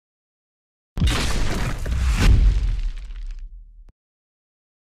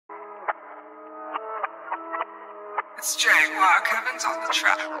Straight while Kevin's on the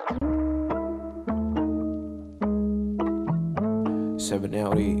track.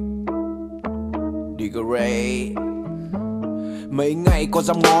 7LD Diggeray. Mấy ngày có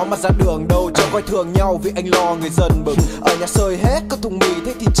dám ngó mà ra đường đâu, chẳng coi thường nhau vì anh lo người dân bực. Ở nhà sơi hết có thùng mì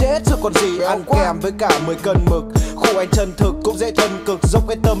thế thì chết rồi còn gì. Ăn kèm với cả 10 cân mực. Khổ anh chân thực cũng dễ thân cực, dốc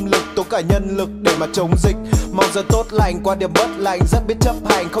cái tâm lực tốn cả nhân lực để mà chống dịch. Mong giờ tốt lành qua điểm bất lành, rất biết chấp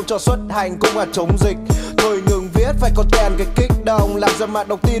hành không cho xuất hành cũng là chống dịch. Thôi ngừng viết phải có tiền cái kích động, làm ra mặt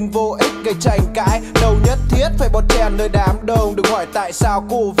đọc tin vô ích gây tranh cãi. Đâu nhất thiết phải bon chen nơi đám đông, đừng hỏi tại sao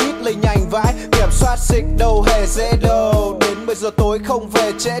Covid lây nhanh vãi. Kiểm soát dịch đâu hề dễ đâu, đến 10 giờ tối không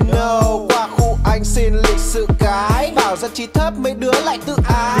về trễ no. Qua khu anh xin lịch sự cái, bảo dân trí thấp mấy đứa lại tự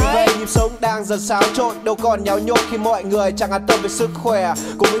ái. Vì vậy nhịp sống đang dần xáo trộn, đâu còn nháo nhộn khi mọi người chẳng an tâm về sức khỏe.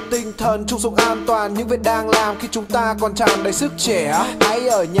 Cùng với tinh thần chung sống an toàn những việc đang làm khi chúng ta còn tràn đầy sức trẻ. Hãy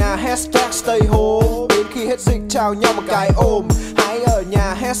ở nhà hashtag stay home, đến khi hết dịch chào nhau một cái ôm. Hãy ở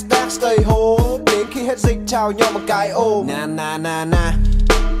nhà hashtag stay home, đến khi hết dịch chào nhau một cái ôm. Na na na na.